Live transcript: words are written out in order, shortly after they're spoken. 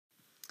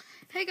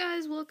Hey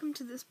guys, welcome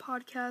to this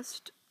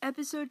podcast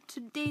episode.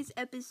 Today's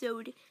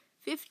episode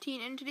 15.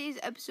 In today's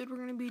episode, we're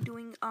going to be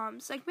doing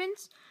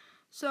segments.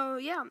 So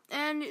yeah,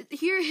 and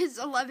here is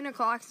 11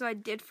 o'clock, so I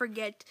did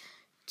forget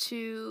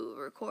to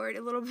record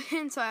a little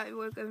bit, so I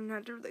woke up and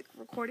had to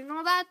recording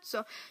all that.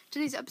 So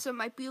today's episode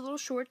might be a little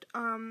short,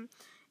 and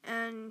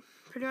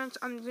pretty much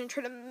I'm going to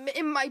try to,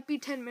 it might be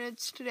 10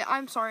 minutes today.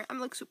 I'm sorry,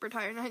 I'm super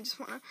tired and I just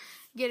want to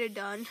get it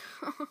done.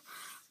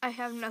 I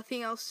have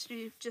nothing else to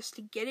do just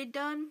to get it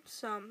done,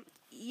 so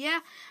yeah.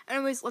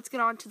 Anyways, let's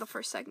get on to the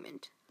first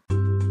segment.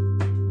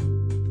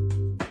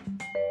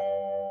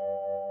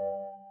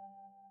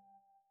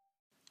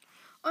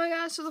 Alright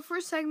guys, so the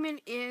first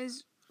segment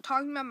is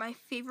talking about my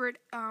favorite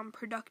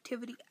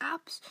productivity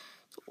apps.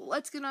 So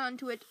let's get on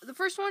to it. The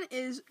first one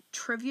is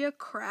Trivia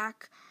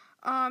Crack.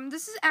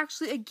 This is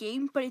actually a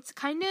game, but it's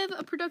kind of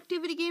a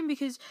productivity game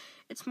because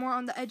it's more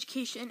on the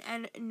education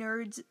and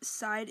nerds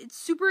side. It's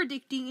super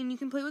addicting and you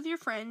can play with your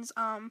friends.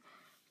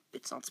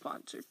 It's not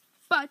sponsored,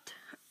 but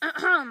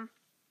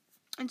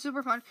it's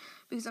super fun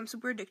because I'm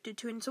super addicted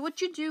to it. And so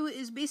what you do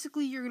is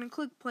basically you're going to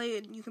click play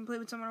and you can play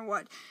with someone or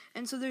what.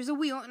 And so there's a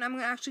wheel, and I'm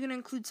actually going to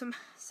include some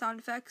sound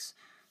effects.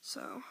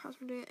 So,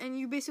 and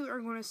you basically are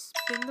going to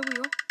spin the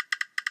wheel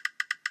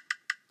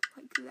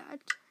like that,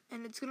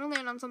 and it's going to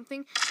land on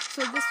something.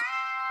 So this,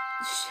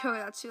 oh,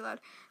 that's too loud.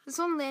 This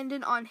one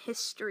landed on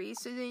history.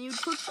 So then you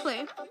click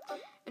play,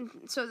 and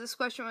so this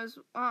question was,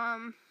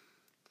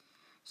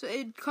 so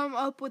it'd come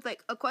up with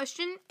like a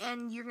question,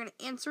 and you're going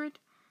to answer it.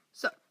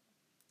 So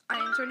I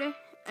answered it,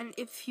 and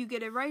if you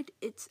get it right,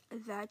 it's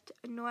that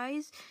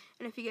noise,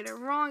 and if you get it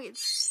wrong,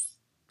 it's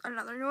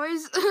another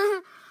noise.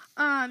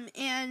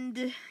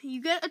 And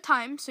you get a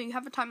time, so you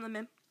have a time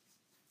limit.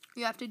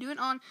 You have to do it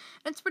on,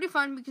 and it's pretty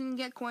fun because you can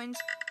get coins,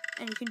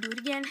 and you can do it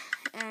again,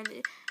 and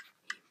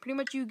pretty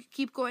much you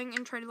keep going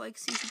and try to like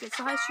see who gets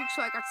the high streak.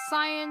 So I got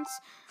science.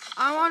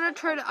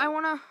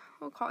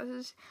 What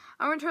causes?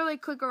 I want to try to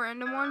like click a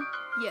random one.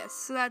 Yes,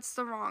 so that's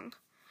the wrong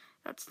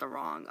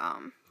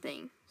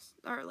thing,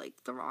 or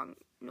like the wrong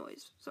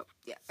noise. So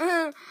yeah.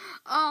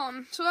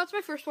 So that's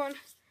my first one.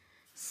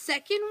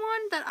 Second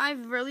one that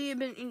I've really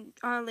been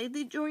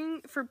lately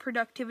doing for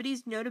productivity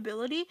is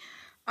Notability.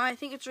 I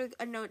think it's really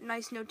a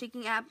nice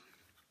note-taking app.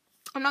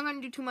 I'm not going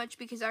to do too much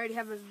because I already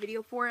have a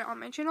video for it on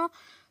my channel.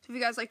 So if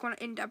you guys like want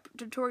an in-depth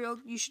tutorial,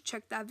 you should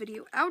check that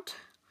video out.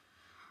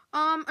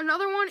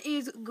 Another one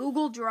is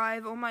Google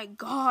Drive. Oh my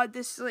god,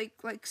 this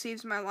like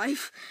saves my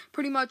life.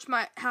 Pretty much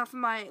half of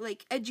my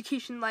like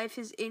education life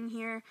is in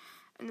here,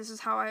 and this is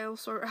how I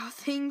sort out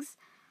things.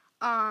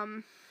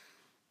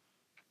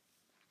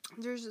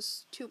 There's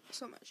just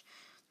so much.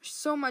 There's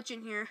so much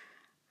in here,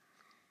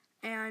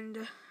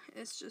 and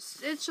it's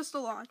just a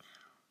lot.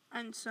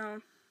 And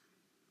so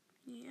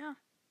yeah.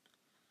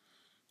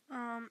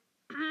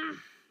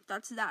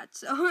 That's that.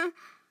 So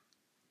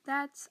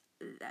that's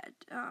that.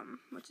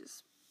 Which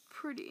is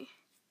pretty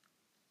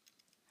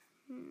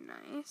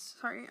nice.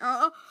 Sorry. And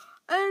another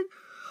one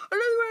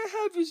I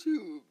have is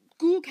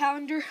Google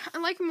Calendar. I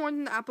like it more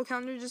than the Apple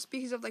Calendar just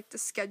because of like the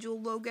schedule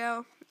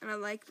logo, and I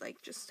like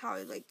just how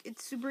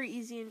it's super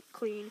easy and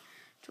clean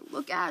to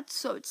look at,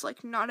 so it's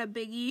like not a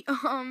biggie.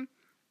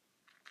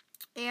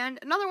 And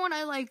another one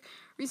I like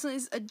recently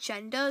is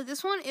Agenda.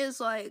 This one is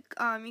like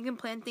you can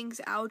plan things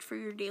out for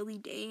your daily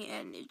day,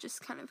 and it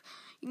just kind of,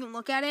 you can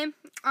look at it.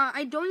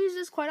 I don't use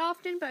this quite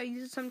often, but I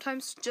use it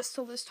sometimes just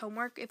to list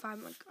homework if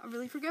I'm like a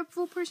really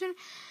forgetful person.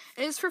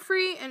 It is for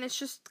free, and it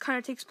just kind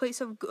of takes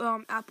place of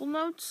Apple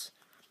Notes.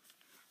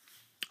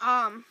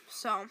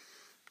 So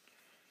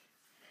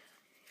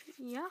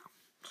yeah.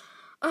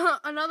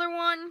 Another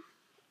one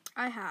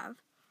I have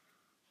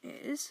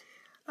is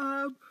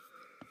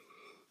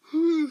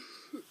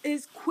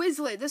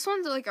Quizlet. This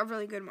one's like a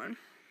really good one.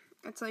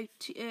 It's like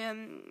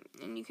and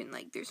you can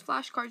like, there's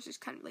flashcards, there's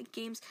kind of like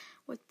games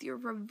with your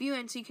review,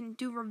 and so you can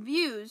do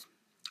reviews.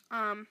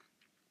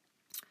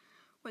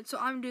 So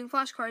I'm doing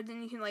flashcards,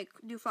 and you can like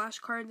do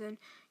flashcards and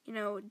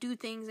do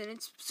things, and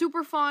it's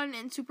super fun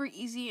and super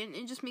easy, and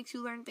it just makes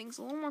you learn things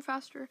a little more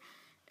faster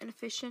and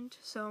efficient.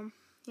 So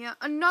yeah,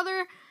 and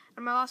my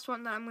last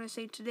one that I'm going to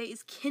say today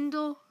is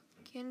Kindle.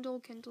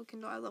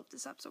 I love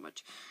this app so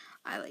much.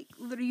 I like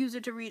literally use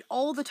it to read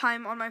all the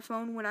time on my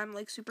phone when I'm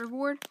like super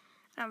bored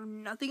and I have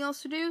nothing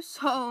else to do.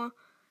 So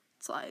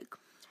it's like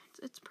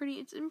it's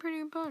pretty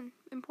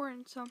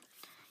important. So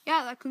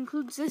yeah, that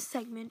concludes this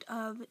segment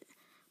of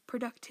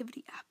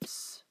productivity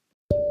apps.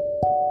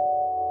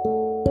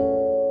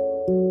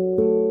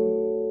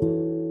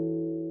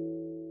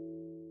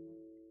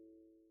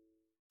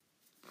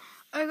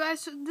 Alright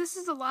guys, so this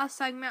is the last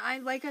segment.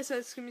 Like I said,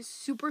 it's going to be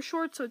super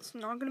short, so it's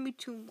not going to be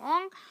too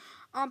long.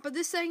 But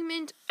this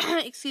segment,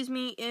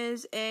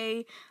 is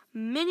a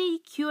mini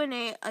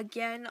Q&A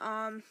again,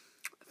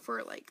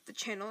 for like the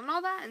channel and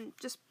all that, and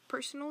just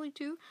personally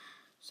too.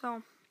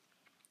 So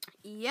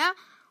yeah,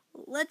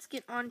 let's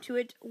get on to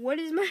it. What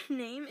is my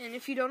name? And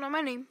if you don't know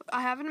my name,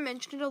 I haven't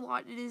mentioned it a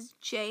lot. It is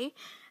Jay.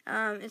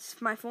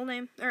 It's my full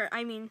name,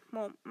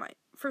 my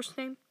first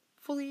name.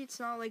 Fully, it's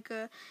not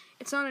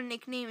a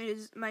nickname. It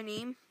is my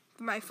name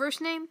my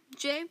first name,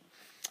 Jay.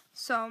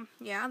 So,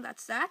 yeah,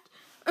 that's that.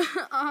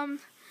 The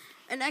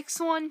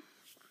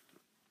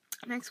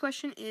next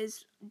question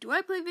is, do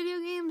I play video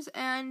games?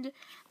 And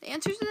the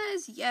answer to that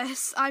is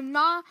yes. I'm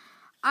not,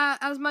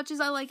 as much as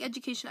I like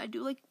education, I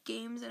do like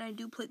games, and I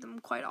do play them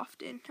quite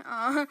often.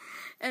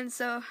 And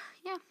so,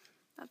 yeah,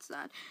 that's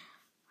that.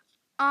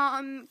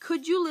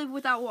 Could you live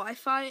without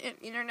Wi-Fi and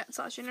internet?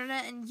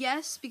 And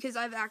yes, because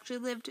I've actually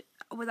lived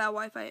without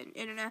Wi-Fi and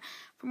internet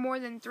for more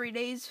than 3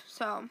 days,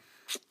 so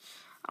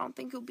I don't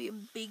think it'll be a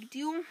big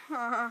deal.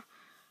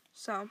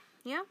 So,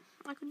 yeah,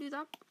 I could do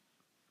that.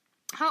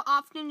 How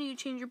often do you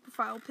change your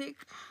profile pic?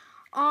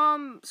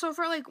 So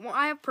for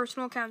I have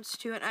personal accounts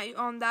too, and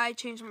I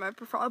change my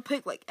profile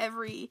pic like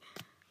every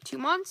 2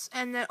 months,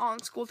 and then on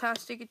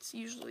Schooltastic it's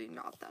usually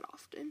not that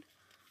often,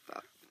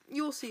 but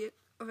you will see it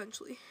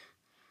eventually.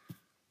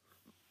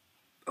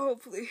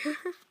 Hopefully.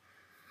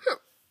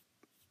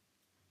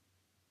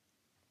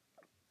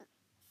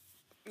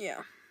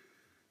 Yeah.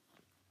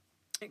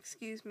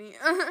 Excuse me.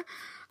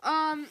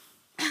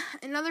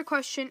 Another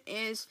question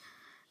is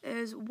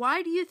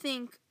why do you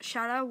think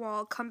Shadow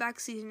Wall comeback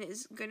season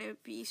is gonna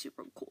be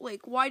super cool?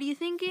 Like, why do you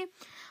think it?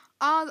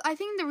 I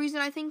think the reason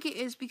I think it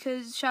is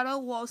because Shadow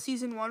Wall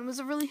season 1 was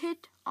a really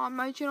hit on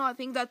my channel. I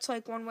think that's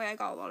like one way I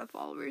got a lot of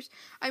followers.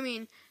 I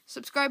mean,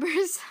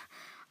 subscribers.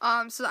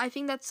 So I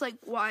think that's like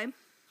why.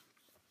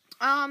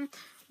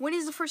 When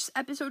is the first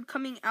episode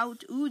coming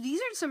out? Ooh, these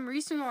are some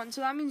recent ones,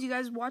 so that means you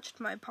guys watched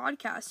my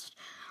podcast.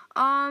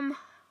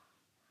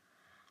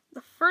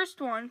 The first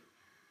one.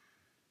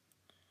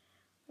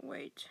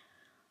 Wait.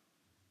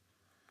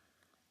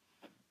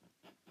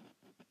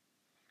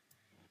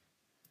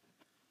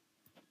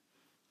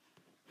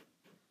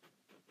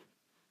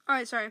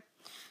 Alright, sorry.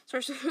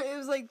 It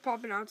was like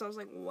popping out, so I was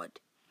like, what?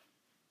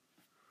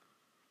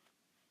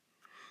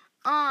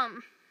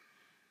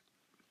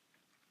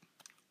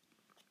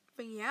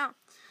 But yeah.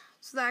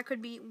 So that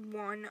could be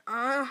one.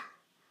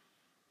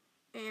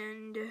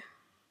 And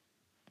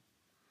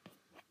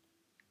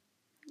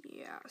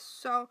yeah,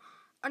 so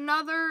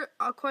another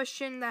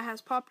question that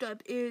has popped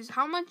up is,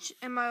 how much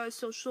am I a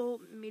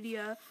social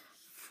media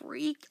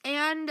freak?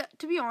 And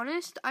to be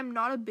honest, I'm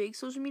not a big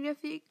social media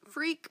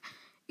freak,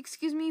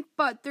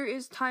 but there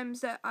is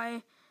times that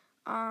I'm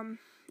on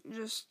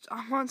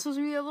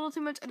social media a little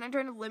too much, and I'm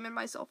trying to limit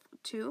myself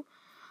too.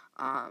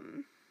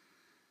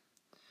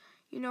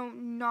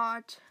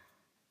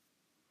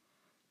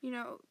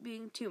 Not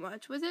being too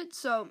much with it.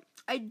 So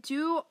I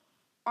do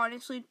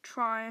honestly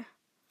try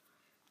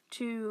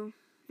to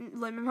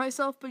limit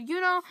myself, but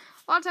a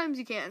lot of times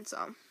you can't,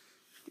 so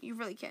you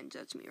really can't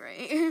judge me,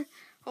 right?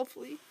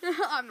 Hopefully.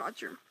 I'm not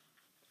sure.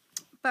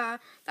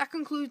 But that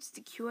concludes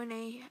the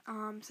Q&A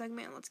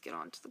segment. Let's get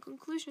on to the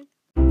conclusion.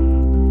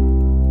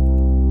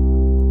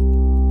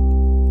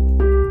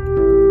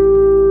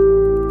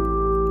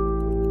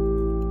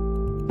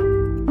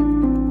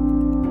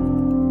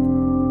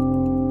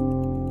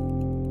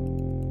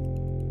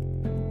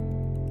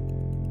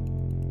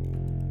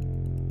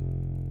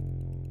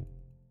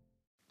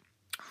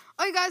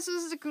 Alright guys, so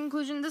this is the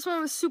conclusion. This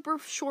one was a super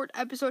short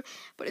episode,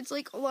 but it's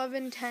like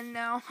 11:10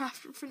 now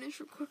after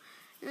finish recording.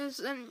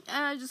 And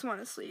I just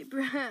want to sleep.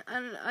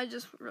 And I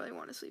just really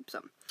want to sleep.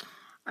 So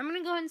I'm going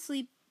to go ahead and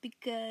sleep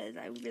because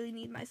I really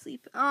need my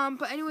sleep.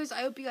 But anyways,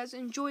 I hope you guys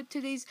enjoyed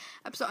today's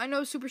episode. I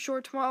know it's super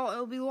short. Tomorrow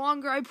it'll be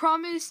longer, I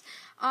promise.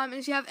 And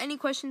if you have any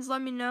questions,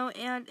 let me know.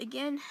 And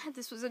again,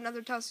 this was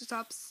another Tastic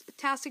Talks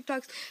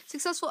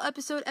successful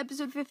episode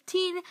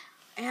 15.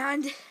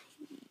 And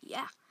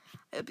yeah.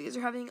 I hope you guys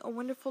are having a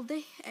wonderful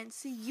day, and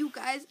see you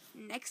guys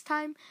next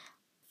time.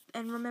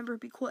 And remember,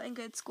 be cool and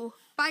good at school.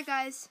 Bye,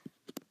 guys.